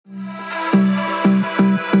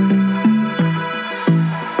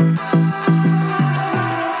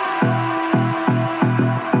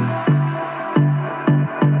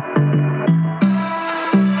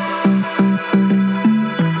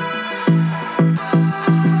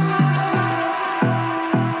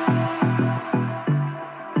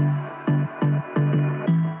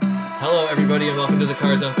to the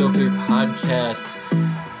Cars Unfiltered podcast.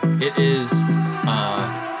 It is,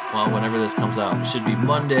 whenever this comes out, it should be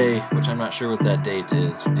Monday, which I'm not sure what that date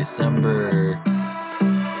is. December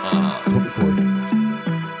 24th.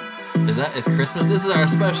 Is Christmas? This is our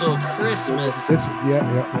special Christmas.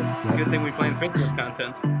 Yeah. Good thing we plan fitness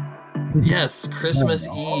content. Yes, Christmas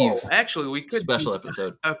Eve. Actually, we could special do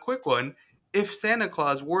episode. a quick one. If Santa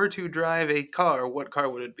Claus were to drive a car, what car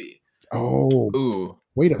would it be? Oh, Ooh.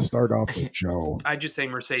 way to start off the show. I just say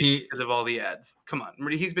Mercedes because of all the ads. Come on,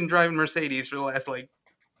 he's been driving Mercedes for the last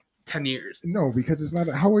 10 years. No, because it's not.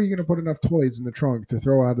 How are you going to put enough toys in the trunk to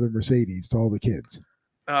throw out of the Mercedes to all the kids?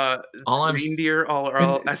 Reindeer, all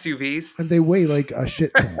SUVs, and they weigh like a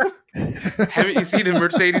shit ton. Haven't you seen a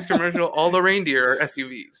Mercedes commercial? All the reindeer are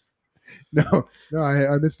SUVs. No,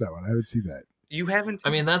 I missed that one. I haven't seen that. You haven't? I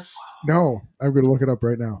mean, that's no. I'm going to look it up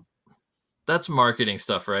right now. That's marketing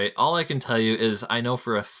stuff, right? All I can tell you is I know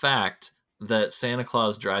for a fact that Santa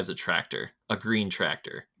Claus drives a tractor, a green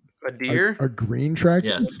tractor. A deer? A green tractor?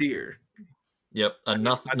 Yes. A deer. Yep.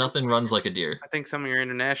 Nothing runs like a deer. I think some of your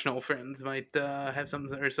international friends might have some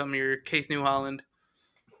of your Case New Holland.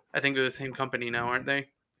 I think they're the same company now, aren't they?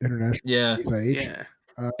 International. Yeah. Yeah.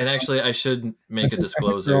 And actually, I should make a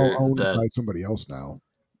disclosure that by somebody else now.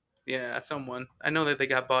 Yeah, someone. I know that they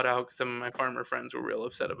got bought out because some of my farmer friends were real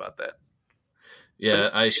upset about that.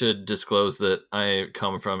 Yeah, I should disclose that I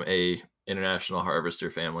come from a International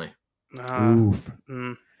Harvester family. Oof.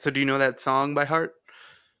 So do you know that song by heart?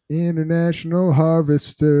 International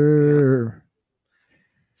Harvester.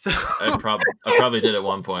 So I probably did at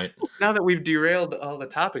one point. Now that we've derailed all the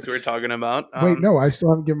topics we were talking about. Wait, no, I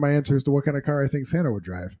still haven't given my answer as to what kind of car I think Santa would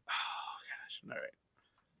drive. Oh, gosh. All right.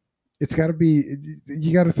 It's got to be,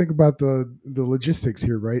 you got to think about the logistics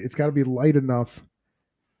here, right? It's got to be light enough.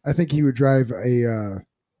 I think he would drive a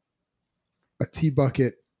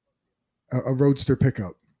T-bucket, a Roadster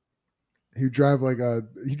pickup. He'd drive like a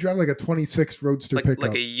 26 Roadster pickup.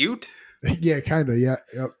 Like a Ute? Yeah, kind of, yeah.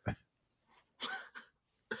 Yep.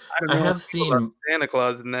 I have seen Santa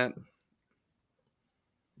Claus in that.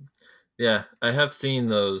 Yeah, I have seen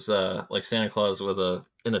those like Santa Claus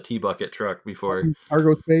in a T-bucket truck before.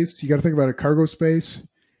 Cargo space. You got to think about a cargo space.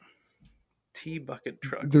 T-bucket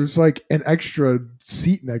truck. There's like an extra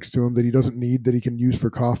seat next to him that he doesn't need that he can use for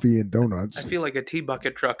coffee and donuts. I feel like a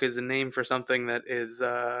T-bucket truck is a name for something that is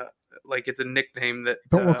like it's a nickname that.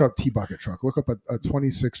 Don't look up T-bucket truck. Look up a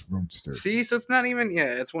 26 Roadster. See, so it's not even.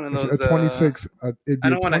 Yeah, it's one of those. A 26. I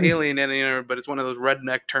don't want to alienate anyone, but it's one of those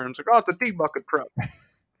redneck terms. Like, oh, it's a T-bucket truck.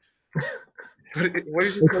 What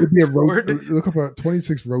is it? Look up a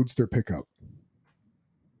 26 Roadster pickup.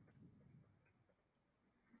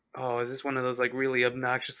 Oh, is this one of those like really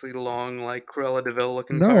obnoxiously long, like Cruella de Vil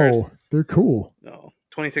looking cars? No, they're cool. No,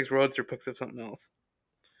 26 Roadster picks up something else.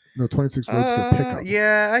 No, 26 Roadster pickup.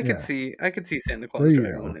 Yeah, I could see Santa Claus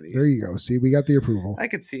driving one of these. There you go. See, we got the approval. I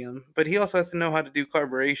could see him, but he also has to know how to do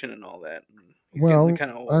carburation and all that. He's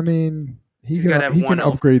kind of old. I mean, he can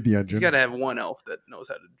upgrade the engine. He's got to have one elf that knows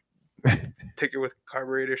how to tinker with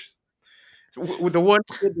carburetors. With the one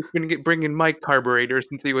kid that's going to bring in Mike carburetor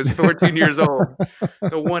since he was 14 years old,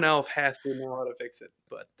 the one elf has to know how to fix it.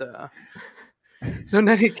 But so in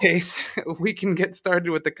any case, we can get started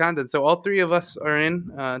with the content. So all three of us are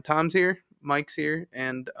in. Tom's here, Mike's here,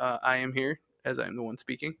 and I am here as I'm the one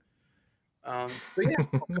speaking. So yeah,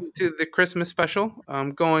 welcome to the Christmas special.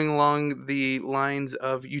 Going along the lines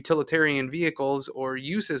of utilitarian vehicles or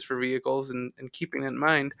uses for vehicles, and keeping in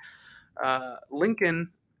mind, Lincoln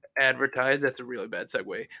advertised. That's a really bad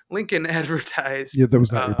segue. Lincoln advertised. Yeah, that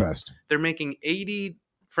was not your best. They're making 80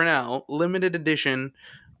 for now, limited edition,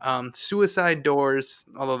 suicide doors.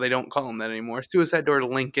 Although they don't call them that anymore. Suicide door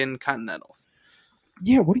Lincoln Continentals.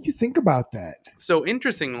 Yeah, what do you think about that? So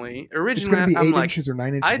interestingly, originally it's going to be I'm 8 inches or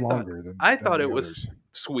 9 inches longer than. I thought it was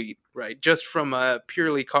sweet, right? Just from a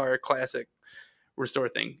purely car classic restore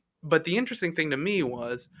thing. But the interesting thing to me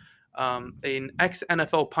was. An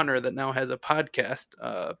ex-NFL punter that now has a podcast,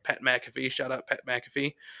 Pat McAfee, shout out Pat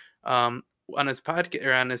McAfee, on his podcast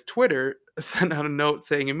or on his Twitter, sent out a note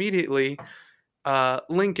saying immediately,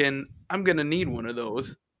 Lincoln, I'm gonna need one of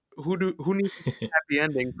those. Who needs a happy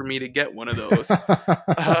ending for me to get one of those? What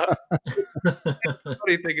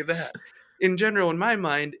do you think of that? In general, in my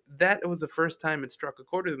mind, that was the first time it struck a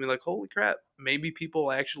chord with me. Like, holy crap, maybe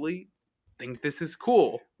people actually think this is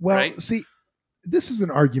cool. Well, right? See. This is an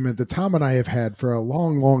argument that Tom and I have had for a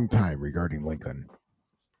long, long time regarding Lincoln.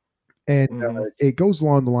 And it goes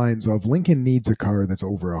along the lines of Lincoln needs a car that's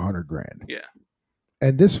over $100,000. Yeah.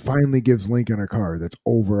 And this finally gives Lincoln a car that's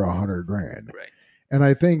over $100,000. Right. And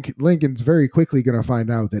I think Lincoln's very quickly going to find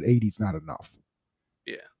out that 80's not enough.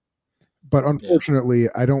 Yeah. But unfortunately,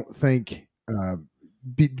 I don't think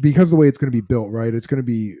because of the way it's going to be built, right? It's going to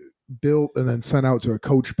be built and then sent out to a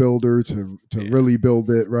coach builder to really build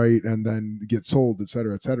it, right, and then get sold, et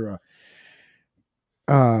cetera, et cetera.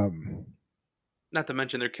 Not to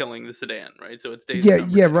mention they're killing the sedan, right? So it's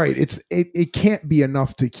yeah, right. It can't be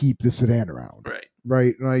enough to keep the sedan around, right?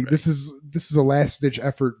 Right. Like this is a last ditch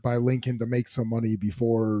effort by Lincoln to make some money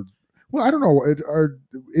before. Well, I don't know.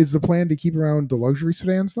 Is the plan to keep around the luxury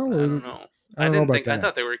sedans though? I don't know. I don't know about I that.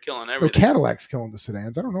 thought they were killing So everything. Cadillac's killing the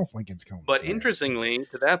sedans. I don't know if Lincoln's killing. But the sedans. interestingly,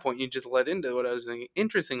 to that point, you just led into what I was thinking.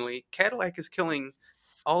 Interestingly, Cadillac is killing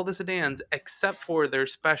all the sedans except for their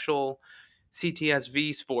special CTS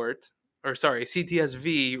V Sport, or sorry, CTS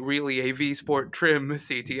V, really a V Sport trim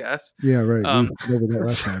CTS. Yeah, right. We went over that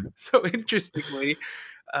last time. So interestingly,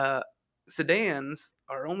 sedans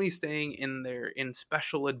are only staying in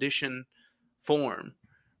special edition form,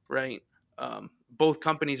 right? Both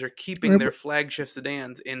companies are keeping their flagship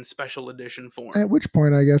sedans in special edition form. At which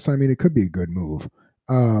point, I guess, I mean, it could be a good move.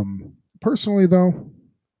 Personally, though,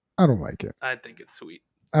 I don't like it. I think it's sweet.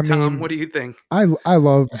 I Tom, mean, what do you think? I want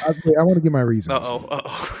to give my reasons. I want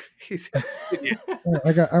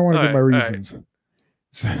to give my reasons.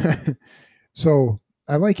 So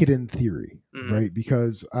I like it in theory, right?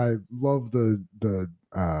 Because I love the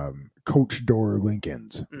coach door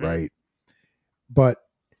Lincolns, right? But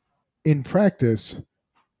in practice,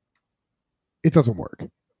 it doesn't work.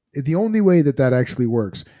 The only way that actually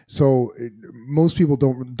works. So most people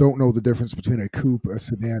don't know the difference between a coupe, a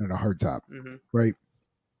sedan, and a hardtop, right?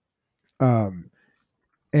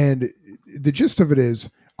 And the gist of it is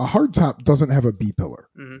a hardtop doesn't have a B pillar,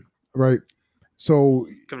 right? So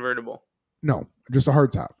convertible. No, just a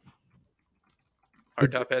hardtop.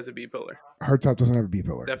 Hardtop has a B pillar. Hardtop doesn't have a B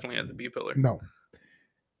pillar. Definitely has a B pillar. No,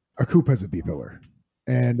 a coupe has a B pillar,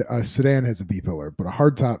 and a sedan has a B pillar, but a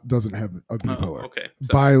hardtop doesn't have a B pillar. Okay.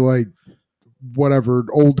 By like whatever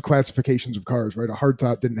old classifications of cars, right? A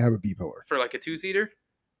hardtop didn't have a B pillar for like a 2-seater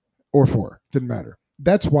or 4, didn't matter.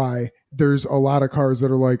 That's why there's a lot of cars that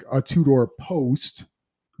are like a 2-door post,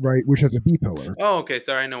 right, which has a B pillar. Oh, okay.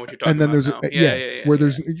 Sorry, I know what you're talking about. And then there's where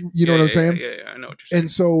there's you know what I'm saying? Yeah, I know what you're saying.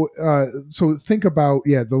 And so so think about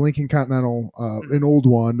the Lincoln Continental, an old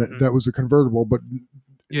one that was a convertible, but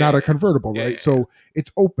not a convertible, right? So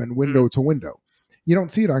it's open window to window. You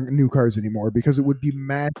don't see it on new cars anymore because it would be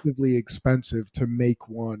massively expensive to make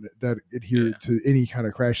one that adhered to any kind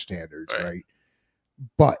of crash standards, right?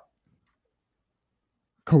 But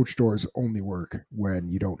coach doors only work when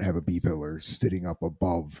you don't have a B pillar sitting up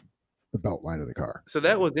above the belt line of the car. So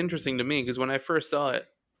that was interesting to me because when I first saw it,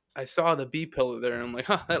 I saw the B pillar there and I'm like,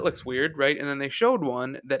 that looks weird, right? And then they showed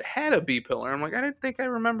one that had a B pillar. I'm like, I didn't think I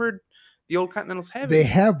remembered the old Continentals having. They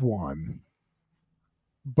have one,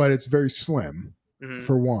 but it's very slim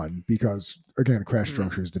for one because again, crash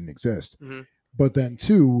structures didn't exist. But then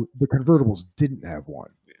 2, the convertibles didn't have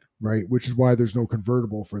one. Right, which is why there's no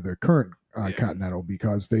convertible for the current Continental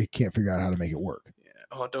because they can't figure out how to make it work. Yeah.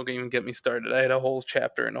 Oh, don't even get me started. I had a whole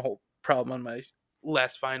chapter and a whole problem on my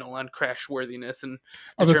last final on crash worthiness and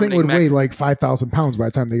the thing would weigh like 5,000 pounds by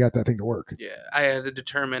the time they got that thing to work. Yeah, I had to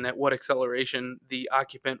determine at what acceleration the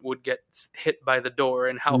occupant would get hit by the door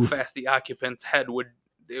and how fast the occupant's head would.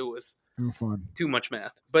 It was fun. Too much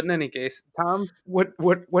math. But in any case, Tom,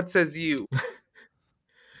 what says you?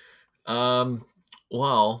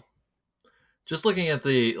 Well, just looking at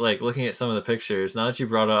some of the pictures, now that you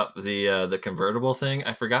brought up the convertible thing,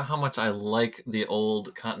 I forgot how much I like the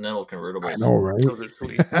old Continental convertibles. I know, right? Those are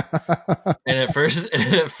sweet. And at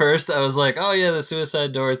first I was like, oh yeah, the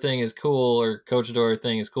suicide door thing is cool, or coach door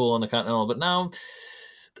thing is cool on the Continental. But now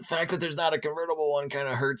the fact that there's not a convertible one kind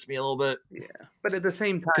of hurts me a little bit. Yeah, but at the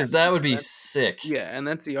same time, because that would be sick. Yeah, and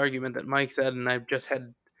that's the argument that Mike said, and I've just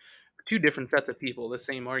had 2 different sets of people the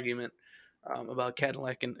same argument. About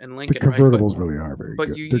Cadillac and Lincoln. The convertibles really are very but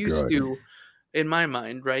good. You They're used good. to, in my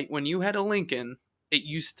mind, right, when you had a Lincoln, it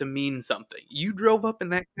used to mean something. You drove up in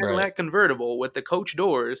that Cadillac convertible with the coach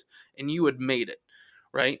doors, and you had made it,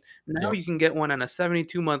 right? Now you can get one on a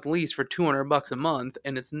 72-month lease for $200 a month,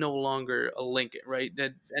 and it's no longer a Lincoln, right?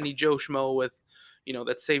 That any Joe Schmo with,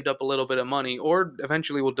 that saved up a little bit of money, or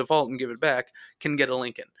eventually will default and give it back, can get a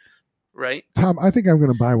Lincoln, right? Tom, I think I'm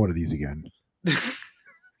going to buy one of these again.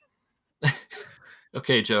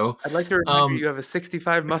 Okay, Joe. I'd like to remind you have a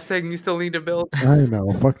 65 Mustang you still need to build. I know.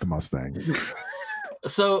 Fuck the Mustang.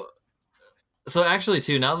 So actually,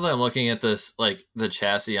 too, now that I'm looking at this, like the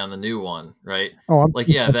chassis on the new one, right? Oh,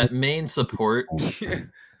 that main support.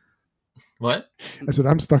 What? I said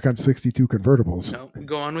I'm stuck on 62 convertibles. No,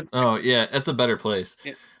 go on with. Oh yeah, that's a better place.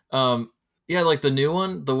 Yeah. Yeah, like the new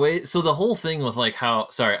one, the way, so the whole thing with like how,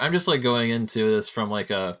 sorry, I'm just like going into this from like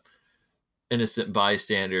a innocent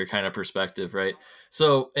bystander kind of perspective, right?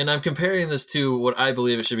 So, and I'm comparing this to what I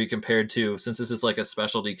believe it should be compared to, since this is like a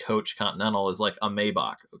specialty coach Continental, is like a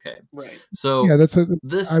Maybach. Okay. Right. So Yeah, this,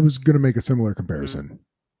 I was going to make a similar comparison.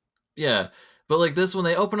 yeah, but like this, when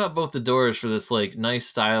they open up both the doors for this like nice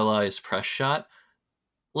stylized press shot,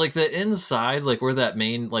 like the inside, like where that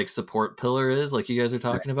main like support pillar is, like you guys are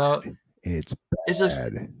talking about, It's it's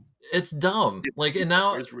just, bad. it's dumb. Like, and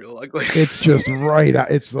now It's real ugly. It's just right.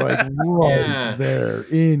 It's like right Yeah. there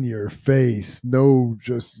in your face. No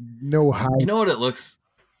high. you know what it looks.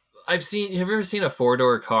 Have you ever seen a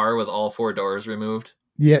 4-door car with all 4 doors removed?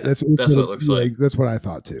 Yeah, that's what it looks like. That's what I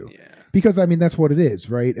thought too. Yeah. Because I mean that's what it is,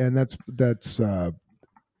 right? And that's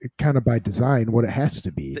kind of by design what it has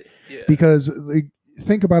to be. Yeah. Because like,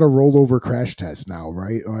 think about a rollover crash test now,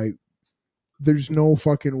 right? Like there's no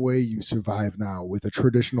fucking way you survive now with a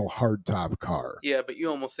traditional hardtop car. Yeah, but you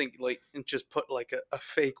almost think like just put like a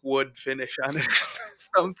fake wood finish on it, or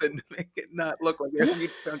something to make it not look like a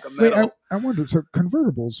huge chunk of metal. Wait, I wonder. So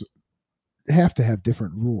convertibles have to have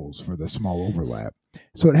different rules for the small overlap.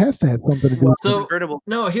 So it has to have something to do. Well, with So convertible.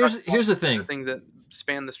 no, here's the thing. The things that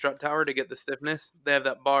span the strut tower to get the stiffness, they have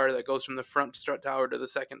that bar that goes from the front strut tower to the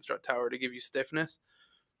second strut tower to give you stiffness.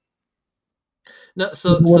 No,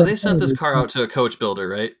 so they sent this car out to a coach builder,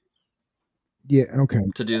 right? Yeah. Okay.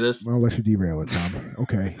 To do this. I'll let you derail it, Tom.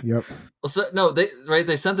 Okay. Yep. Well, so, no,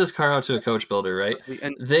 they sent this car out to a coach builder, right?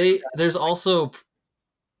 And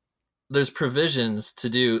there's provisions to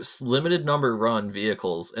do limited number run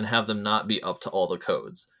vehicles and have them not be up to all the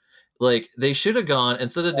codes. Like they should have gone,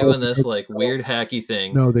 instead of doing this like weird hacky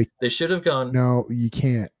thing. No, they should have gone. No, you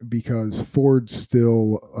can't, because Ford's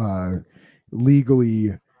still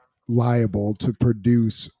legally liable to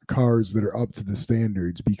produce cars that are up to the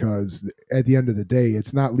standards, because at the end of the day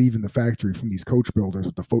it's not leaving the factory from these coach builders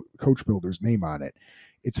with the coach builder's name on it.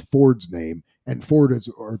 It's Ford's name, and Ford is,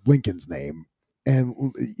 or Lincoln's name,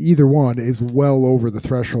 and either one is well over the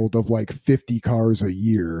threshold of like 50 cars a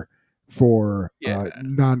year for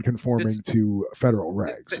non-conforming to federal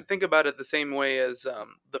regs. Think about it the same way as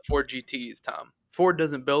the Ford GTs, Tom. Ford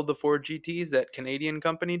doesn't build the Ford GTs, that Canadian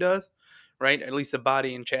company does, right? At least the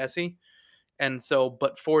body and chassis. And so,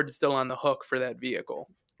 but Ford's still on the hook for that vehicle,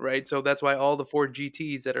 right? So that's why all the Ford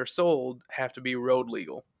GTs that are sold have to be road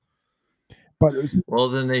legal. But well,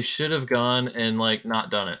 then they should have gone and like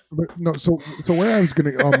not done it. But no, so where I was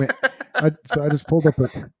gonna, oh man, I just pulled up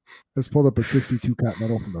a 62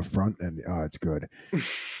 Continental from the front, and it's good.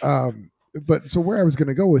 But so where I was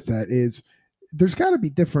gonna go with that is there's got to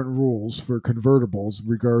be different rules for convertibles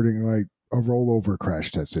regarding like a rollover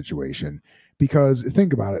crash test situation, because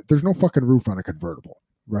think about it, there's no fucking roof on a convertible,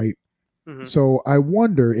 right? Mm-hmm. So I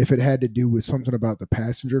wonder if it had to do with something about the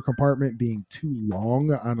passenger compartment being too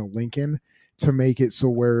long on a Lincoln to make it so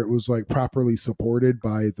where it was like properly supported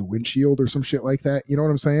by the windshield or some shit like that. You know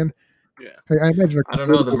what I'm saying? Yeah. I imagine. I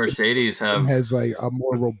don't know. The Mercedes has like a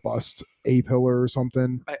more robust A-pillar or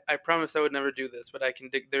something. I promise I would never do this, but I can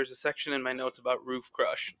dig. There's a section in my notes about roof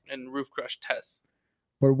crush and roof crush tests.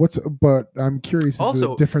 But I'm curious as to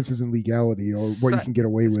the differences in legality or what you can get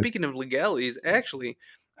away with. Speaking of legalities, actually,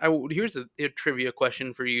 here's a trivia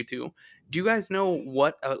question for you two. Do you guys know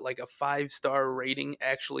what a 5-star rating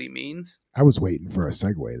actually means? I was waiting for a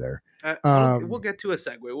segue there. We'll get to a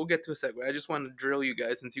segue. I just want to drill you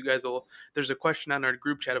guys, since you guys will. There's a question on our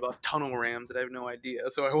group chat about tunnel rams that I have no idea.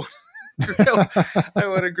 So I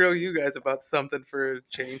want to grill you guys about something for a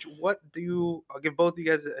change. I'll give both of you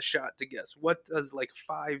guys a shot to guess. What does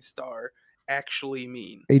 5-star actually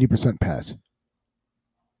mean? 80% pass.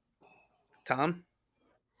 Tom?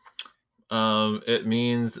 It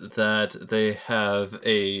means that they have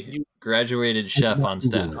a graduated chef on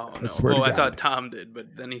staff. Oh, no. I thought Tom did,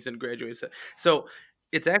 but then he said graduated chef. So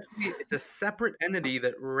it's a separate entity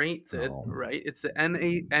that rates it, right? It's the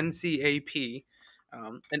NCAP.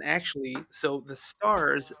 And actually, so the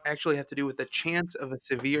stars actually have to do with the chance of a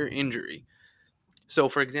severe injury. So,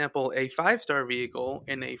 for example, a 5-star vehicle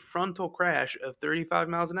in a frontal crash of 35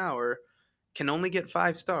 miles an hour can only get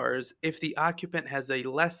 5 stars if the occupant has a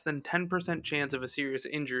less than 10% chance of a serious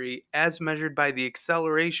injury as measured by the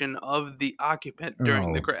acceleration of the occupant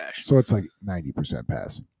during the crash. So it's like 90%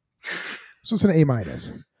 pass. So it's an A-.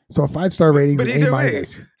 So a 5-star rating is an A-.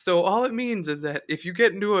 So all it means is that if you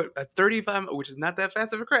get into a 35, which is not that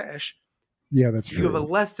fast of a crash, yeah, that's true. You have a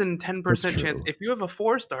less than 10% chance. If you have a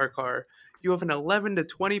 4-star car, you have an 11 to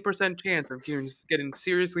 20% chance of getting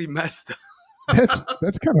seriously messed up.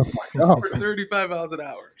 That's kind of fucked up. For 35 miles an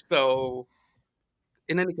hour. So,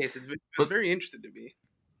 in any case, it's very interesting to me.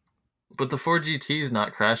 But the Ford GT is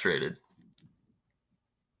not crash rated.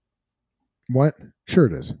 What? Sure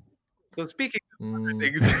it is. So speaking of other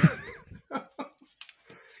things,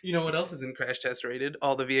 you know what else isn't crash test rated?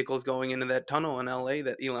 All the vehicles going into that tunnel in LA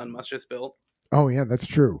that Elon Musk just built. Oh yeah, that's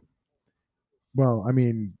true. Well, I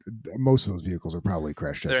mean, most of those vehicles are probably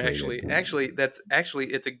crash test They're rated.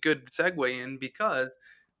 it's a good segue in because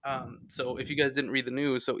so if you guys didn't read the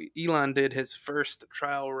news, so Elon did his first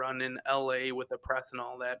trial run in LA with the press and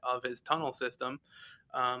all that of his tunnel system,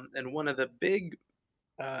 and one of the big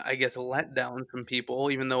I guess letdown from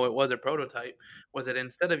people, even though it was a prototype, was that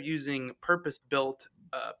instead of using purpose-built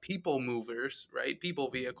people movers, right,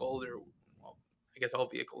 people vehicles, or well, I guess all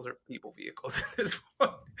vehicles are people vehicles at this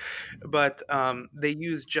point, but they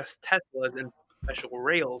used just Teslas and special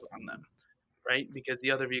rails on them, right, because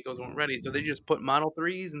the other vehicles weren't ready. So they just put Model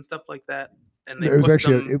 3s and stuff like that, and they It was put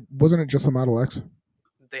actually some. it wasn't it just a Model X?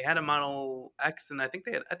 They had a Model X, and I thought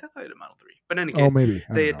they had a Model 3. But in any Oh, case, maybe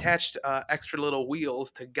I they don't know. attached extra little wheels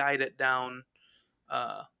to guide it down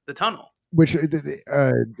the tunnel. Which,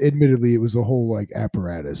 admittedly, it was a whole like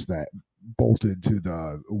apparatus that bolted to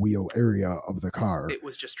the wheel area of the car. It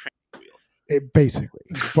was just training wheels. Basically,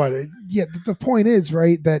 but yeah, the point is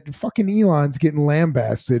right that fucking Elon's getting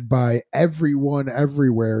lambasted by everyone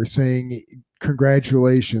everywhere, saying,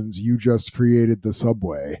 "Congratulations, you just created the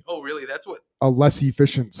subway." Oh, really? That's what? A less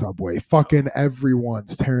efficient subway. Fucking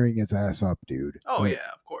everyone's tearing his ass up, dude. Oh Like,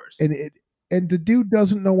 yeah, of course. And the dude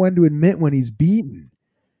doesn't know when to admit when he's beaten.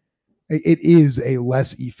 It is a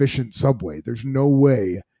less efficient subway. There's no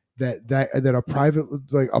way that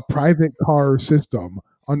a private car system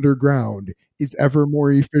underground is ever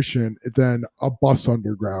more efficient than a bus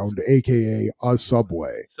underground, aka a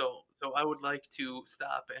subway. So I would like to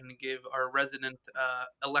stop and give our resident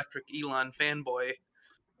electric Elon fanboy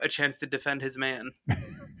a chance to defend his man.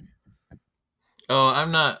 Oh,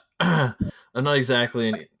 I'm not. I'm not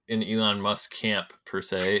exactly in Elon Musk camp per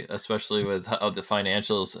se, especially with how the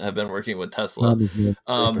financials have been working with Tesla.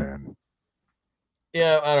 Fan.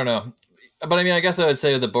 Yeah, I don't know, but I mean, I guess I would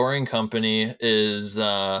say the Boring Company is.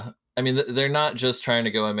 I mean, they're not just trying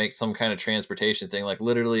to go and make some kind of transportation thing. Like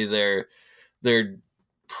literally, their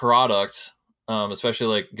product, especially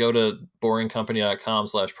like go to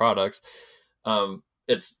boringcompany.com/products.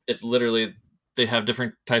 It's literally they have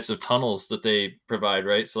different types of tunnels that they provide,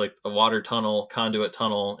 right? So like a water tunnel, conduit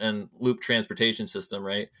tunnel, and loop transportation system,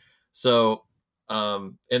 right? So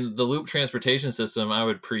in the loop transportation system, I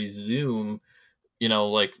would presume,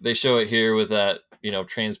 like they show it here with that,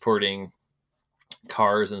 transporting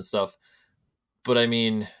cars and stuff. But I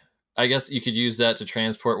mean, I guess you could use that to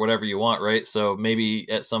transport whatever you want, right? So maybe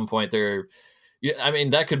at some point I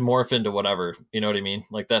mean, that could morph into whatever, you know what I mean?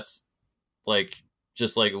 Like that's like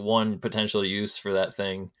just like one potential use for that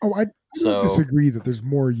thing. Oh, I don't disagree that there's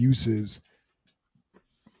more uses.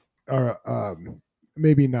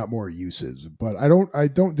 Maybe not more uses, but I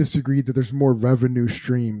don't disagree that there's more revenue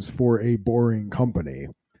streams for a Boring Company.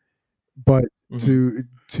 But to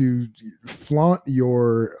flaunt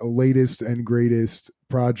your latest and greatest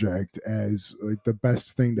project as like the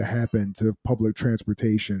best thing to happen to public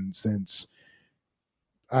transportation since,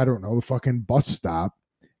 I don't know, the fucking bus stop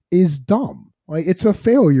is dumb. Like, it's a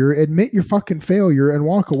failure. Admit your fucking failure and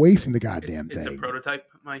walk away from the goddamn thing. It's a prototype,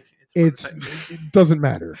 Mike. It doesn't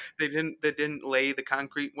matter. They didn't lay the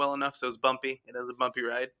concrete well enough, so it's bumpy. It has a bumpy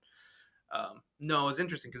ride. No, it's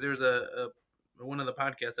interesting because there was a one of the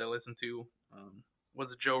podcasts I listened to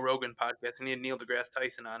was a Joe Rogan podcast, and he had Neil deGrasse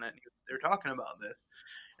Tyson on it. And they were talking about this,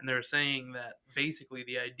 and they were saying that basically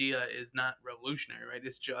the idea is not revolutionary, right?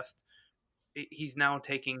 It's just he's now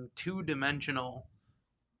taking two-dimensional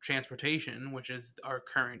transportation, which is our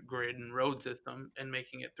current grid and road system, and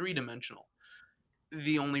making it three-dimensional.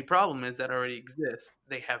 The only problem is that already exists.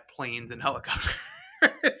 They have planes and helicopters.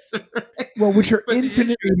 Well, which are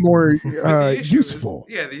infinitely more useful.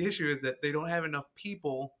 The issue is that they don't have enough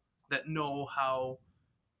people that know how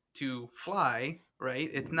to fly, right?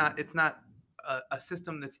 It's not a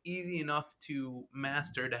system that's easy enough to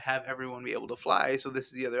master to have everyone be able to fly. So this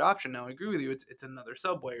is the other option. Now I agree with you. It's another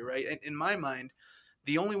subway, right? And in my mind,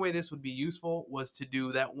 the only way this would be useful was to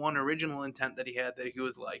do that one original intent that he had, that he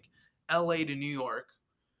was like LA to New York,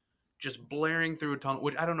 just blaring through a tunnel,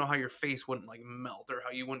 which I don't know how your face wouldn't like melt or how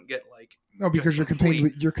you wouldn't get like. No, because you're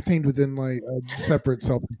contained within like a separate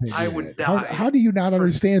self-contained. I would die. How do you not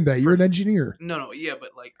understand that? You're an engineer. No, yeah, but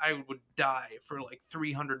like I would die for like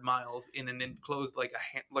 300 miles in an enclosed like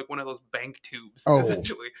like one of those bank tubes,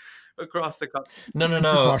 essentially across the country. No.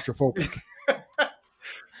 Claustrophobic.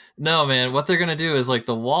 No, man. What they're gonna do is like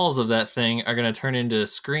the walls of that thing are gonna turn into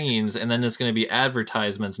screens, and then it's gonna be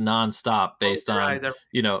advertisements nonstop based on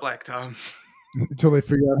Black Tom. Until they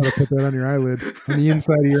figure out how to put that on your eyelid, on the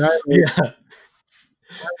inside of your eyelid. Yeah.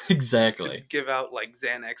 Exactly. Give out like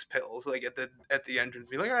Xanax pills, like at the entrance,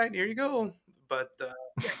 be like, all right, here you go. But yeah,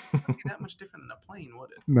 it wouldn't be that much different than a plane,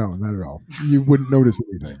 would it? No, not at all. You wouldn't notice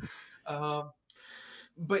anything.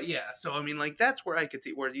 But yeah, so I mean, like that's where I could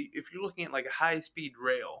see where if you're looking at like a high speed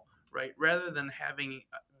rail, right, rather than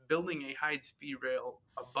building a high speed rail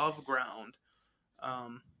above ground,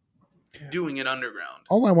 doing it underground.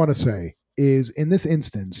 All I want to say is, in this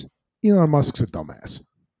instance, Elon Musk's a dumbass.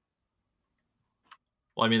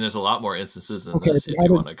 Well, I mean, there's a lot more instances than this if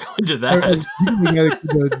you want to go into that.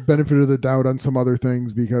 The benefit of the doubt on some other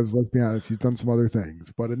things because, let's be honest, he's done some other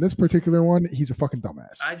things. But in this particular one, he's a fucking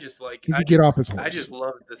dumbass. Get off his horse. I just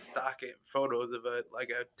love the stock photos of a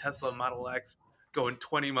Tesla Model X going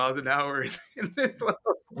 20 miles an hour in this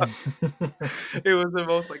it was the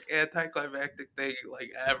most like anticlimactic thing like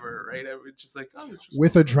ever, right? I was just like,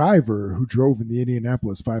 with a driver who drove in the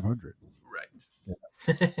Indianapolis 500. Right.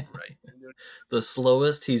 Yeah. Right. The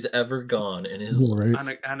slowest he's ever gone in his life.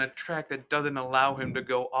 On a track that doesn't allow him to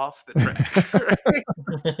go off the track.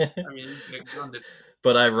 Right? I mean,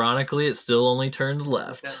 but ironically, it still only turns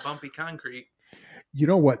left. That bumpy concrete. You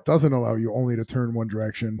know what doesn't allow you only to turn one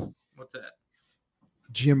direction? What's that?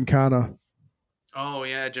 Gymkhana. Oh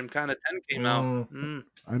yeah, Gymkhana 10 came out.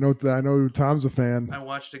 I know Tom's a fan. I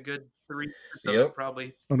watched a good 3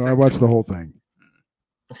 probably. Oh no, I watched the whole thing.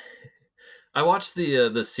 I watched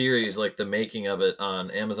the series, like the making of it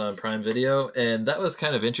on Amazon Prime Video, and that was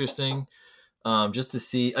kind of interesting. Just to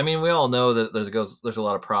see, I mean, we all know that there's a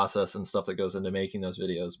lot of process and stuff that goes into making those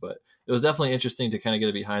videos, but it was definitely interesting to kind of get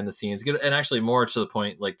a behind the scenes, and actually more to the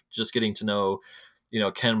point, like just getting to know,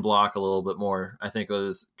 Ken Block a little bit more. I think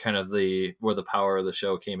was kind of where the power of the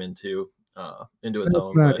show came into its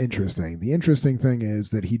own. That's not interesting. The interesting thing is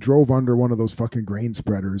that he drove under one of those fucking grain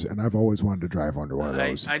spreaders, and I've always wanted to drive under one of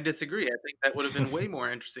those. I disagree. I think that would have been way more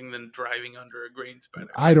interesting than driving under a grain spreader.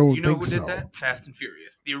 I don't think so. You know who did that? Fast and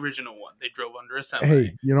Furious, the original one. They drove under a semi.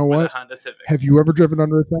 Hey, you know what? A Honda Civic. Have you ever driven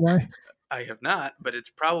under a semi? I have not, but it's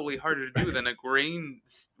probably harder to do than a grain,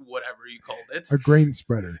 whatever you called it. A grain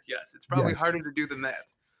spreader. Yes, it's probably harder to do than that.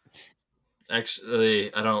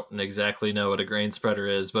 Actually, I don't exactly know what a grain spreader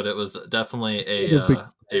is, but it was definitely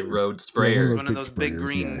a road sprayer. One of those big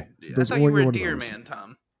green. Yeah. I thought you were a deer man,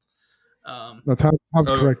 Tom. No,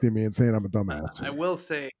 Tom's correcting me and saying I'm a dumbass. I will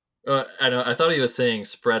say. I know. I thought he was saying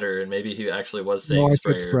spreader, and maybe he actually was saying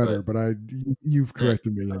sprayer. I said spreader, but you've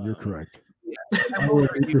corrected me, and you're correct. Yeah,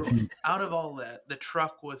 out of all that, the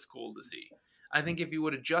truck was cool to see. I think if you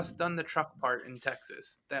would have just done the truck part in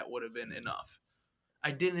Texas, that would have been enough.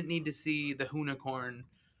 I didn't need to see the Hoonicorn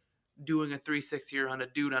doing a 360 on a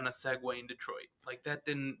dude on a Segway in Detroit. Like that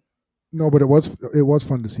didn't. No, but it was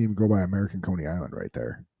fun to see him go by American Coney Island right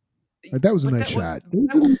there. Like, that was a nice shot.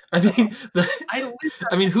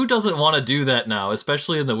 I mean, who doesn't want to do that now,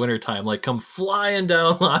 especially in the wintertime? Like, come flying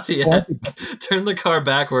down Lafayette, turn the car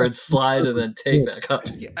backwards, slide, and then take back up.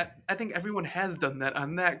 Yeah, I think everyone has done that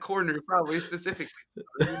on that corner, probably specifically.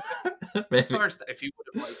 If you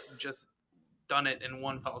would have just done it in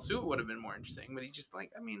one fell swoop, would have been more interesting. But he just I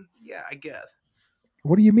guess.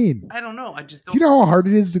 What do you mean? I don't know. I just don't. Do you know how hard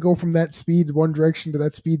it is to go from that speed one direction to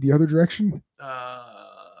that speed the other direction?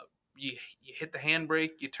 You hit the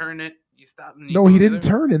handbrake, you turn it, you stop. And he didn't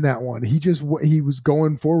turn in that one. He was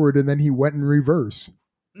going forward and then he went in reverse.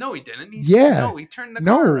 No, he didn't. He turned the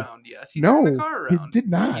car around. Yes, he turned the car around. He did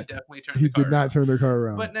not. He definitely turned the car around. He did not turn the car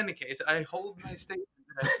around. But in any case, I hold my statement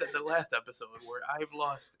that I said the last episode where I've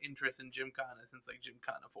lost interest in Gymkhana since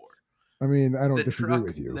Gymkhana 4. I mean, I don't disagree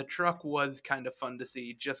with you. The truck was kind of fun to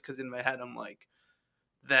see just because in my head I'm like,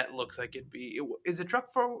 that looks like it'd be. Is the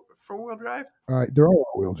truck four-wheel drive? They're all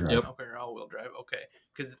all-wheel drive. Yep. Okay, all-wheel drive. Okay,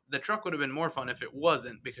 because the truck would have been more fun if it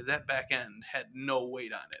wasn't, because that back end had no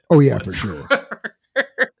weight on it. Oh yeah, for sure.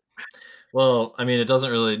 Well, I mean, it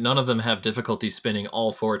doesn't really. None of them have difficulty spinning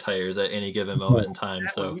all 4 tires at any given moment in time.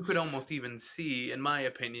 So you could almost even see, in my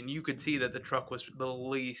opinion, you could see that the truck was the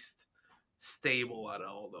least stable out of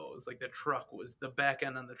all those. Like the back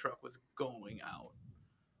end on the truck was going out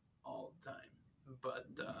all the time. But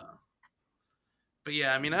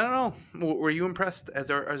yeah, I mean, I don't know. Were you impressed as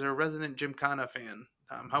a resident Gymkhana fan?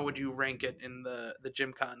 How would you rank it in the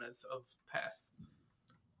Gymkhanas of past?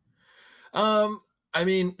 I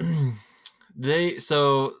mean,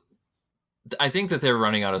 I think that they're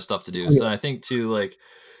running out of stuff to do. So I think too,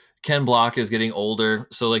 Ken Block is getting older.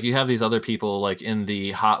 So like you have these other people like in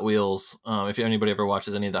the Hot Wheels. If anybody ever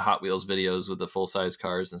watches any of the Hot Wheels videos with the full size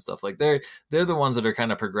cars and stuff, like they're the ones that are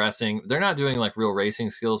kind of progressing. They're not doing like real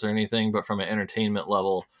racing skills or anything, but from an entertainment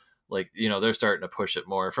level, like, you know, they're starting to push it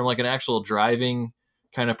more from like an actual driving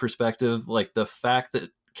kind of perspective. Like the fact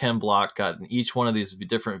that Ken Block got in each one of these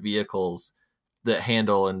different vehicles that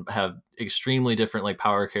handle and have extremely different like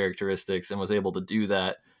power characteristics and was able to do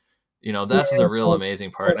that. You know, that's the real amazing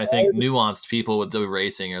part. And I think nuanced people with do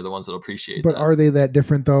racing are the ones that appreciate but that. Are they that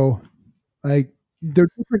different though? Like they're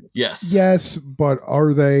different. Yes, but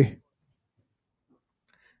are they?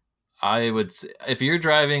 I would say if you're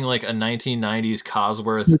driving like a 1990s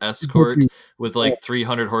Cosworth Escort with like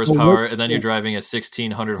 300 horsepower and then you're driving a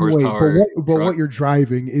 1600 horsepower but what you're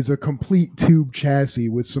driving is a complete tube chassis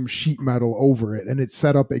with some sheet metal over it, and it's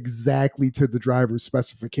set up exactly to the driver's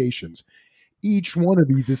specifications. Each one of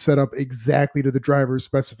these is set up exactly to the driver's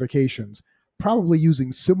specifications, probably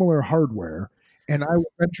using similar hardware. And I would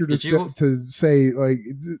venture to say like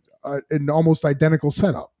an almost identical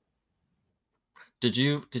setup. Did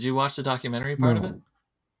you watch the documentary part of it?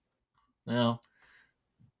 No.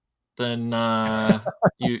 Then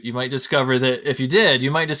you might discover that if you did,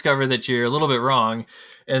 you might discover that you're a little bit wrong,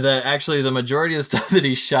 and that actually the majority of stuff that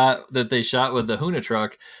they shot with the Huna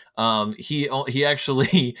truck, he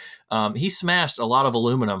actually he smashed a lot of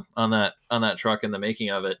aluminum on that truck in the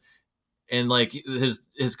making of it. And like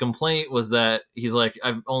his complaint was that he's like,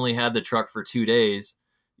 I've only had the truck for 2 days,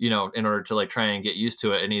 you know, in order to like try and get used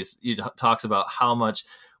to it. And he talks about how much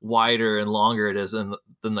wider and longer it is than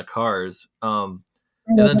the cars.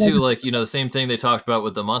 And then too, like, you know, the same thing they talked about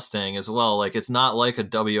with the Mustang as well. Like, it's not like a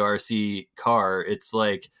WRC car. It's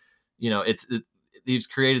like, you know, he's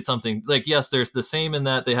created something like, yes, there's the same in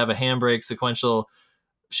that they have a handbrake, sequential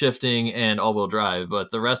shifting, and all-wheel drive,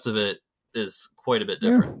 but the rest of it is quite a bit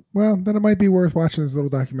different. Yeah, well, then it might be worth watching this little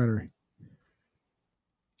documentary.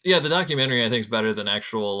 Yeah, the documentary I think is better than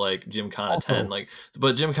actual like Gymkhana 10. Like,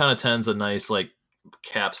 but Gymkhana 10's a nice like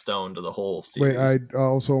capstone to the whole series. Wait, I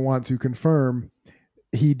also want to confirm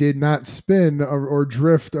he did not spin or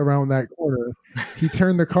drift around that corner. He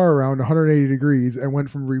turned the car around 180 degrees and went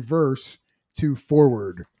from reverse to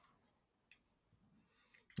forward.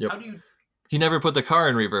 Yep. He never put the car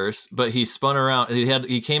in reverse, but he spun around.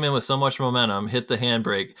 He came in with so much momentum, hit the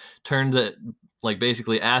handbrake, turned it like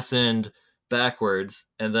basically ass end backwards,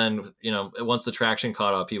 and then, you know, once the traction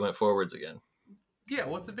caught up, he went forwards again. Yeah,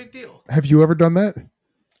 what's the big deal? Have you ever done that?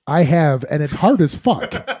 I have, and it's hard as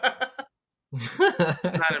fuck.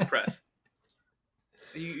 Not impressed.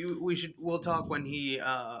 We'll talk when he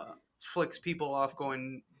flicks people off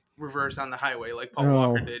going reverse on the highway like Paul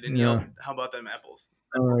Walker did and yelled, "How about them apples?"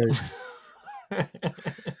 All right.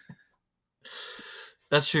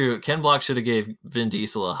 That's true. Ken Block should have gave Vin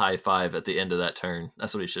Diesel a high five at the end of that turn.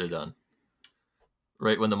 That's what he should have done.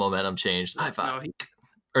 Right when the momentum changed. High five.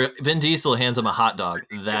 Or Vin Diesel hands him a hot dog.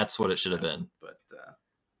 That's what it should have been. But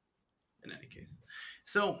in any case.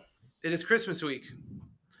 So it is Christmas week,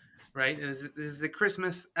 right? This is the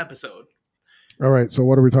Christmas episode. All right. So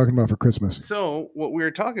what are we talking about for Christmas? So what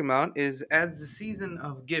we're talking about is as the season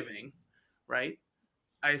of giving, right?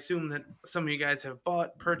 I assume that some of you guys have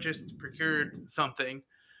bought, purchased, procured something,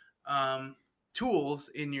 tools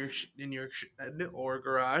in your shed or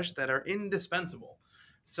garage that are indispensable.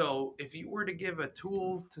 So if you were to give a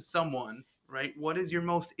tool to someone, right, what is your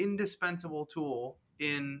most indispensable tool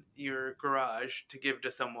in your garage to give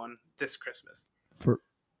to someone this Christmas? For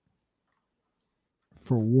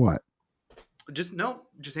what? Just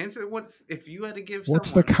answer if you had to give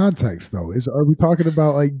what's the context though? Are we talking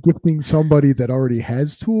about like gifting somebody that already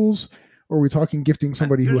has tools, or are we talking gifting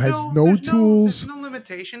somebody who has no tools? There's no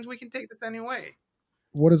limitations. We can take this any way.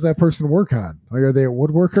 What does that person work on? Like, are they a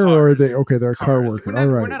woodworker or are they they're a car worker? All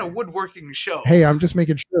right. We're not a woodworking show. Hey, I'm just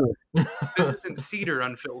making sure. This isn't cedar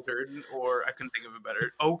unfiltered, or I couldn't think of a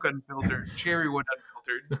better, oak unfiltered, cherry wood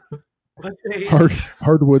unfiltered.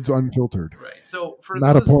 Hardwoods unfiltered. Right. So for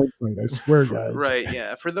not a porn site, I swear, guys. Right.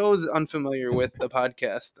 Yeah. For those unfamiliar with the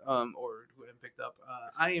podcast, or who haven't picked up,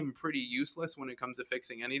 I am pretty useless when it comes to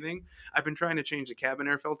fixing anything. I've been trying to change the cabin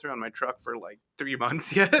air filter on my truck for like 3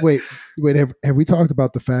 months yet. Wait. Have we talked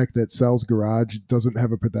about the fact that Sal's garage doesn't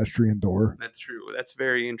have a pedestrian door? That's true. That's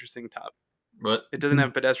very interesting topic. But it doesn't have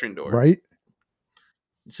a pedestrian door, right?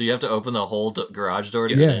 So you have to open the whole garage door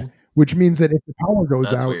to get in? Which means that if the power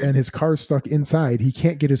goes out weird. And his car's stuck inside, he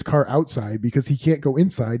can't get his car outside because he can't go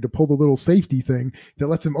inside to pull the little safety thing that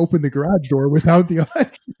lets him open the garage door without the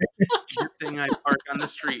electric. Good thing I park on the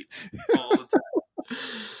street all the time.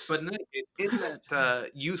 But in that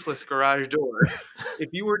useless garage door, if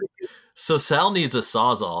you were to get So Sal needs a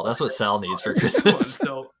Sawzall. That's what Sal needs for Christmas.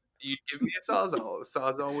 so you'd give me a Sawzall. A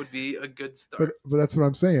Sawzall would be a good start. But that's what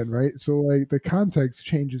I'm saying, right? So like the context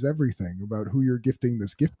changes everything about who you're gifting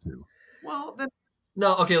this gift to. Well, then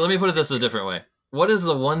No, okay, let me put it this a different way. What is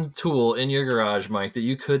the one tool in your garage, Mike, that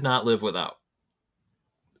you could not live without?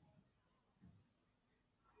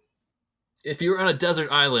 If you were on a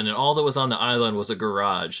desert island and all that was on the island was a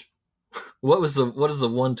garage, what is the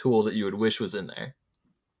one tool that you would wish was in there?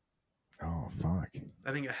 Oh fuck.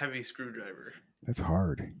 I think a heavy screwdriver. That's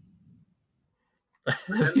hard. A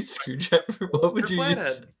heavy screwdriver? What would you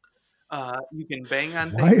use? You can bang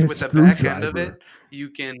on Why things a with the back end of screwdriver? it. You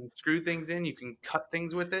can screw things in. You can cut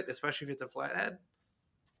things with it, especially if it's a flathead.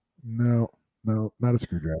 No, not a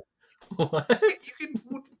screwdriver. What? You can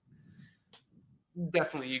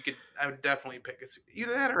definitely. You could. I would definitely pick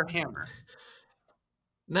either that or a hammer.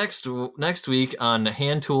 Next week on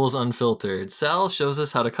Hand Tools Unfiltered, Sal shows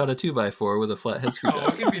us how to cut a 2x4 with a flathead screwdriver.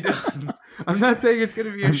 Oh, it can be done. I'm not saying it's going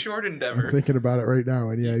to be a short endeavor. I'm thinking about it right now,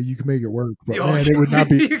 and yeah, you can make it work, but Oh, man, it would not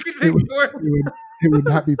be. you can make it work. It would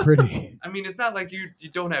not be pretty. I mean, it's not like you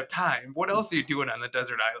don't have time. What else are you doing on the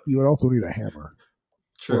desert island? You would also need a hammer or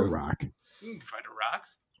a True. rock. You can find a rock.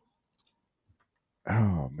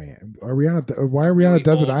 Oh man, are we on a? Why are we on a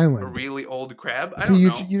desert island? A really old crab. I See,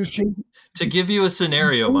 don't know. you just change. To give you a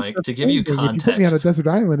scenario, Mike, to give you If you put me on a context. desert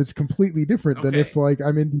island, it's completely different than Okay. if like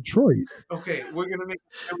I'm in Detroit. Okay, we're gonna make.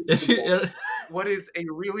 If you, What is a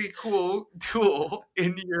really cool tool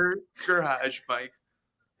in your garage, Mike?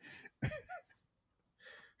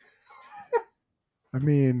 I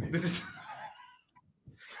mean, This is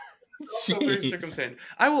also very Jeez. circumstantial.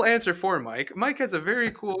 I will answer for Mike. Mike has a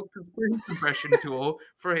very cool spring compression tool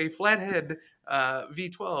for a flathead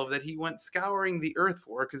V12 that he went scouring the earth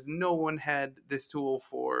for because no one had this tool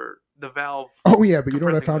for the valve. oh yeah, but you know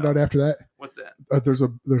what I compressing found out valve. after that? What's that?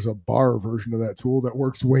 There's a bar version of that tool that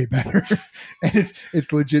works way better, and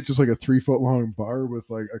it's legit just like a 3-foot long bar with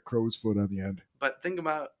like a crow's foot on the end. But think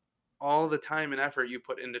about all the time and effort you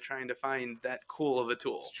put into trying to find that cool of a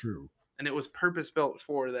tool. It's true. And it was purpose built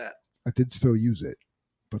for that. I did still use it,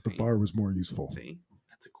 but the See? bar was more useful. See?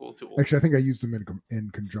 That's a cool tool. Actually, I think I used them in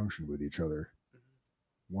conjunction with each other,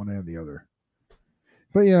 one and the other.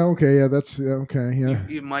 But yeah, okay, yeah, that's okay, yeah.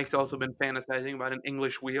 Mike's also been fantasizing about an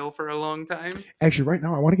English wheel for a long time. Actually, right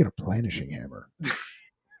now I want to get a planishing hammer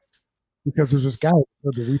because there's this guy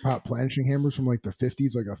with the repot planishing hammers from like the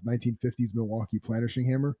 50s, like a 1950s Milwaukee planishing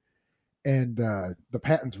hammer, and the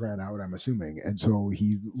patents ran out, I'm assuming, and so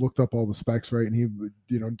he looked up all the specs, right, and he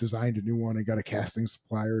designed a new one and got a casting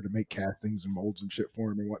supplier to make castings and molds and shit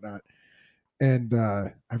for him and whatnot. And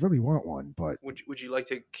I really want one, but Would you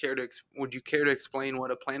care to explain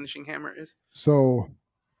what a planishing hammer is? so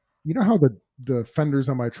you know how the fenders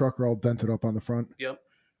on my truck are all dented up on the front? Yep.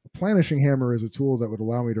 A planishing hammer is a tool that would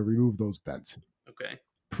allow me to remove those dents Okay.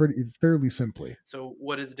 fairly simply. So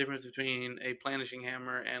what is the difference between a planishing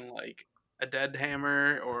hammer and like a dead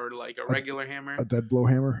hammer or like a regular hammer? A dead blow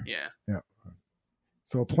hammer? Yeah.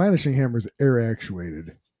 So a planishing hammer is air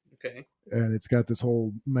actuated. Okay. And it's got this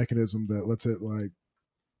whole mechanism that lets it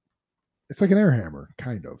it's like an air hammer,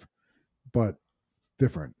 kind of, but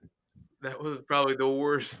different. That was probably the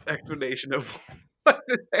worst explanation of what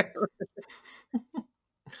a hammer is.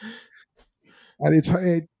 And it's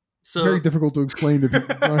very difficult to explain to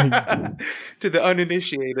people. To the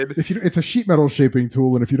uninitiated. It's a sheet metal shaping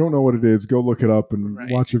tool, and if you don't know what it is, go look it up and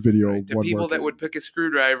watch a video. Right. To people that would pick a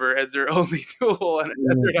screwdriver as their only tool on a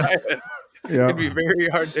desert island, it'd be very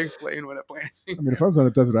hard to explain what a planishing. I mean, if I was on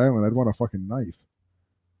a desert island, I'd want a fucking knife.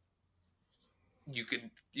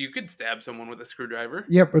 You could stab someone with a screwdriver.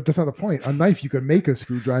 Yeah, but that's not the point. A knife, you could make a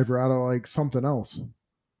screwdriver out of like something else.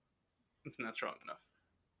 It's not strong enough.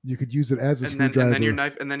 You could use it as a screwdriver.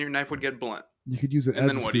 And then your knife would get blunt. You could use it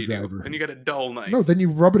as a screwdriver. And then what do you do? Then you got a dull knife. No, then you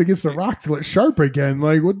rub it against the rock till it's sharp again.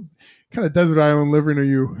 Like, what kind of desert island living are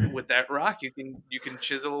you? With that rock, you can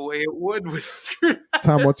chisel away at wood with a screwdriver.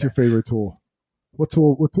 Tom, what's your favorite tool? What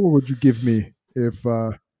tool would you give me if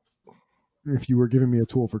you were giving me a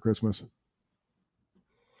tool for Christmas?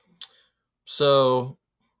 So,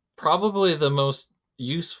 probably the most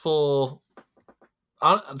useful,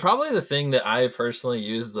 probably the thing that I personally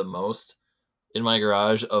use the most in my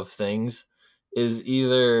garage of things is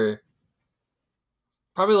either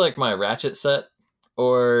probably like my ratchet set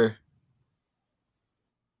or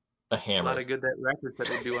a hammer. A lot of good that ratchet set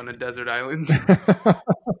they do on a desert island.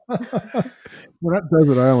 We're not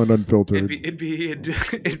desert island unfiltered. It'd be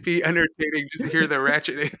entertaining just to hear the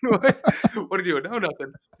ratcheting. What are you doing? No,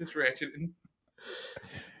 nothing. Just ratcheting.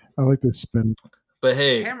 I like this spin. But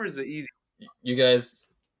hey, hammer's the easy. You guys,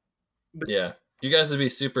 yeah, you guys would be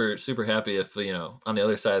super super happy if on the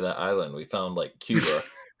other side of that island we found like Cuba.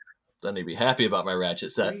 Then you'd be happy about my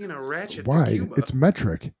ratchet set. What are you gonna ratchet Why? to Cuba? It's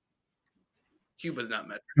metric. Cuba's not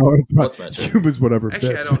metric. No, it's not. What's metric? Cuba's whatever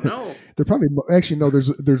Actually, fits. I don't know. They're probably actually no.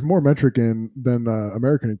 There's more metric than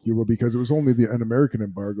American in Cuba because it was only an American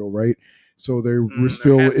embargo, right? So they were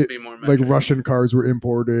still like Russian cars were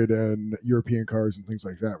imported and European cars and things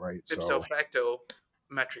like that, right? Ipso facto,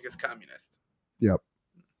 metric is communist. Yep.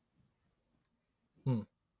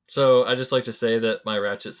 So I just like to say that my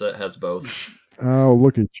ratchet set has both. Oh,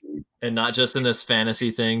 look at you! And not just in this fantasy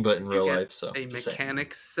thing, but in real life. So a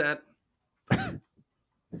mechanic set.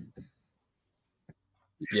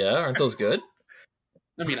 Yeah, aren't those good?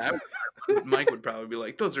 I mean, Mike would probably be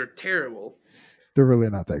like, "Those are terrible." They're really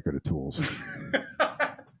not that good at tools.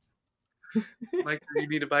 Like, you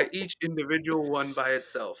need to buy each individual one by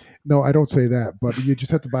itself. No, I don't say that, but you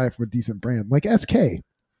just have to buy it from a decent brand, like SK.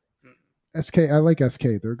 SK, I like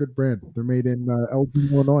SK. They're a good brand. They're made in Elgin,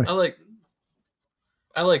 Illinois.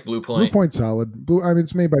 I like Blue Point. Blue Point's solid.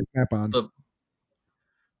 It's made by Snap-on.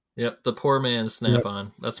 The poor man's Snap-on.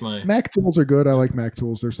 Yep. That's my Mac tools are good. I like Mac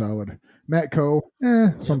tools. They're solid. Matco,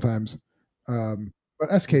 sometimes.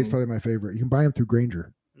 But SK is probably my favorite. You can buy them through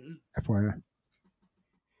Grainger. FYI.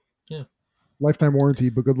 Yeah. Lifetime warranty,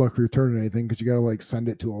 but good luck returning anything because you got to send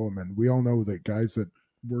it to them. And we all know that guys that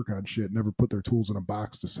work on shit never put their tools in a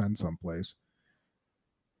box to send someplace.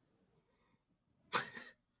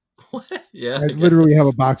 Yeah. I literally have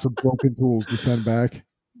a box of broken tools to send back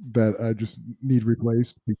that I just need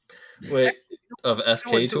replaced. Wait, of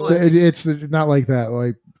SK tools? It's not like that.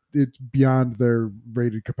 Like, it's beyond their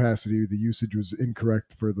rated capacity. The usage was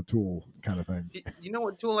incorrect for the tool, kind of thing. You know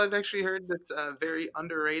what tool I've actually heard that's very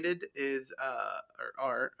underrated is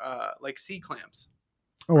like C-clamps.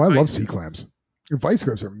 Oh, I love C-clamps. Vice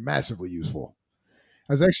grips are massively useful.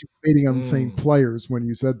 I was actually debating on saying pliers when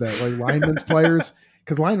you said that, like lineman's pliers,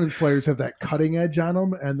 because lineman's pliers have that cutting edge on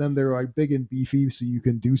them, and then they're like big and beefy, so you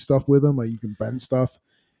can do stuff with them. Like you can bend stuff,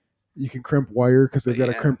 you can crimp wire because they've got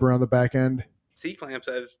a crimp around the back end. C-clamps,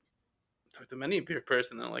 I've talked to many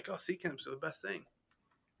person, they're like, "Oh, C-clamps are the best thing."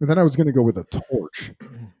 And then I was going to go with a torch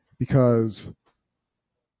because,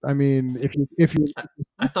 I mean, if you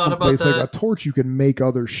I thought about that. Like a torch, you can make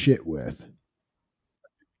other shit with.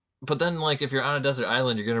 But then, like, if you're on a desert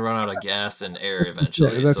island, you're gonna run out of gas and air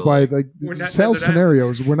eventually. Yeah, that's why, sales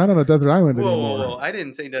scenarios. We're not on a desert island anymore. Whoa! I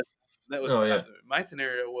didn't say that. That was my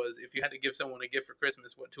scenario. Was if you had to give someone a gift for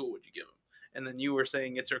Christmas, what tool would you give them? And then you were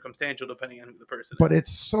saying it's circumstantial depending on who the person is. But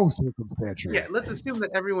it's so circumstantial. Yeah, let's assume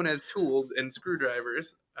that everyone has tools and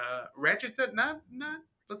screwdrivers. Ratchet set, not.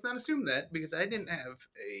 Let's not assume that because I didn't have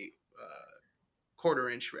a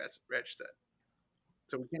quarter-inch ratchet set,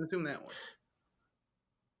 so we can't assume that one.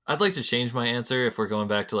 I'd like to change my answer if we're going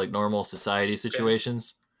back to like normal society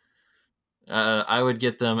situations. Okay. I would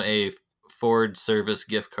get them a Ford service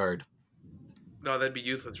gift card. No, that'd be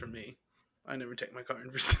useless for me. I never take my car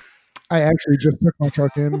in. I actually just took my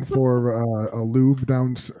truck in for a lube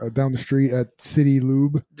down the street at City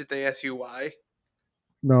Lube. Did they ask you why?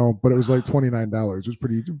 No, but it was like $29. It was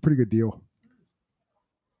pretty good deal.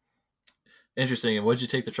 Interesting. And what'd you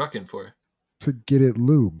take the truck in for? To get it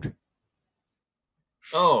lubed.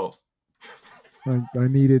 Oh, I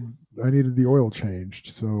needed the oil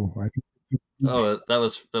changed, so I think. Oh, that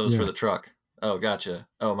was for the truck. Oh, gotcha.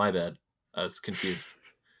 Oh, my bad. I was confused.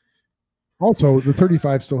 Also, the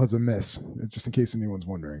 35 still has a miss, just in case anyone's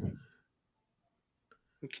wondering.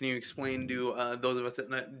 Can you explain to those of us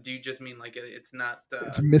that do you just mean like it's not?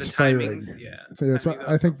 It's misfiring. Yeah. So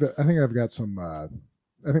I think I've got some.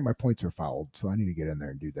 I think my points are fouled, so I need to get in there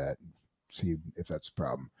and do that and see if that's a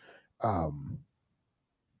problem.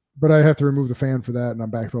 But I have to remove the fan for that, and I'm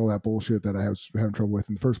back to all that bullshit that I was having trouble with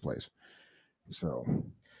in the first place. So.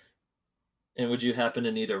 And would you happen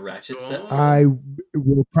to need a ratchet set? I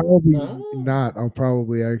will probably not. I'll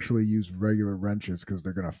probably actually use regular wrenches because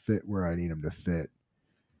they're going to fit where I need them to fit.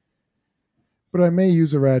 But I may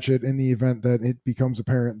use a ratchet in the event that it becomes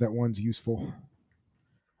apparent that one's useful.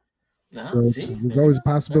 So there's always a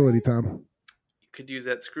possibility, Tom. You could use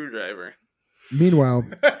that screwdriver. Meanwhile,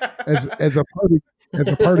 as a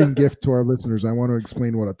parting gift to our listeners, I want to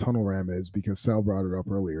explain what a tunnel ram is because Sal brought it up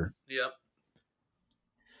earlier. Yep.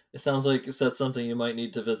 It sounds like that's something you might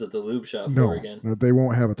need to visit the lube shop for again. No, they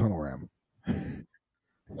won't have a tunnel ram.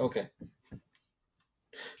 Okay.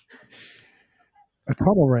 A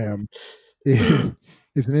tunnel ram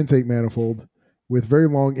is an intake manifold with very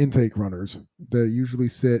long intake runners that usually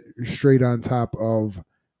sit straight on top of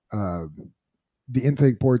the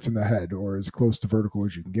intake ports in the head or as close to vertical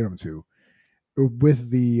as you can get them to. with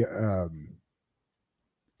the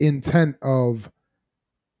intent of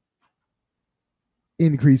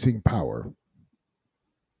increasing power.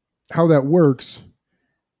 How that works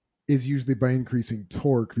is usually by increasing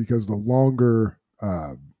torque, because the longer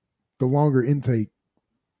intake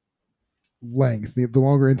length, the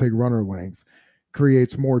longer intake runner length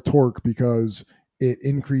creates more torque, because it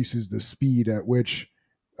increases the speed at which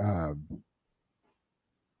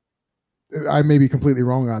I may be completely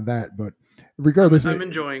wrong on that, but regardless, I'm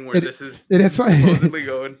enjoying where this is supposedly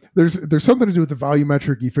going. There's something to do with the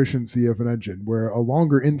volumetric efficiency of an engine, where a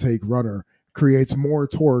longer intake runner creates more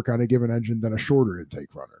torque on a given engine than a shorter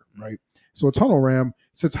intake runner, right? So a tunnel ram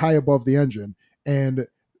sits high above the engine, and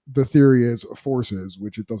the theory is forces,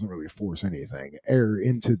 which it doesn't really force anything, air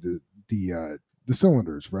into the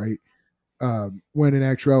cylinders, right? When in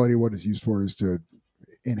actuality, what it's used for is to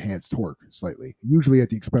enhance torque slightly, usually at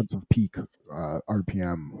the expense of peak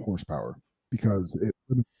RPM horsepower, because it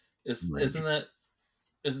isn't that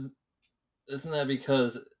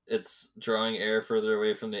because it's drawing air further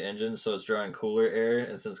away from the engine, so it's drawing cooler air,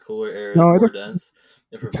 and since cooler air is more dense,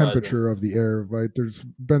 the temperature of the air, right? There's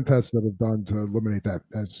been tests that have done to eliminate that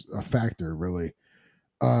as a factor, really.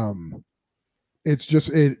 It's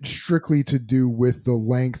just strictly to do with the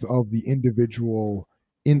length of the individual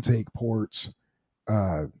intake ports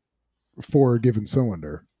for a given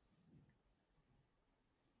cylinder.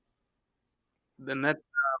 Then that's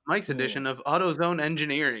Mike's edition of AutoZone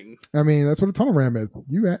Engineering. I mean, that's what a tunnel ram is.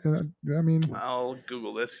 I'll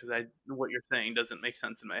Google this because what you're saying doesn't make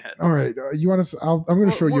sense in my head. All right, you want to? I'm going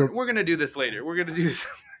to show you. We're going to do this later. We're going to do this.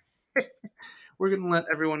 We're going to let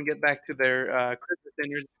everyone get back to their Christmas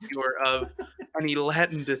dinners if you are of any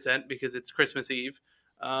Latin descent, because it's Christmas Eve.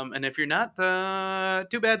 And if you're not,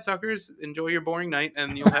 too bad, suckers. Enjoy your boring night,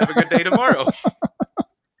 and you'll have a good day tomorrow.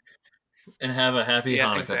 And have a happy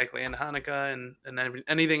Hanukkah. Exactly. And Hanukkah and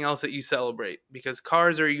anything else that you celebrate, because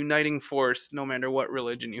cars are a uniting force no matter what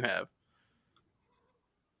religion you have.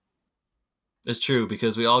 It's true,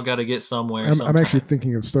 because we all got to get somewhere. I'm actually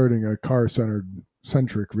thinking of starting a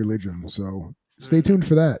car-centric religion, so stay tuned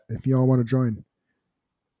for that if y'all want to join.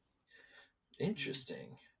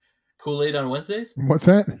 Interesting. Kool-Aid on Wednesdays? What's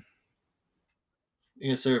that? You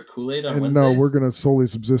gonna serve Kool-Aid on Wednesdays? No, we're gonna solely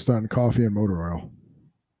subsist on coffee and motor oil.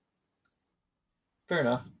 Fair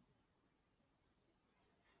enough.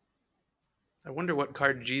 I wonder what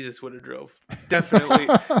car Jesus would have drove. Definitely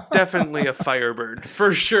a Firebird,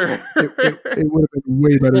 for sure. It would have been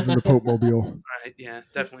way better than the Pope Mobile. Right, yeah,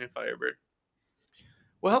 definitely a Firebird.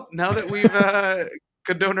 Well, now that we've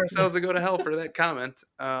condoned ourselves to go to hell for that comment,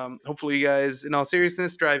 hopefully you guys, in all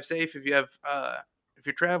seriousness, drive safe. If you're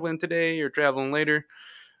traveling today or traveling later,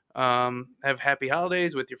 have happy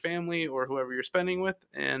holidays with your family or whoever you're spending with,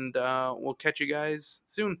 and we'll catch you guys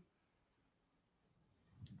soon.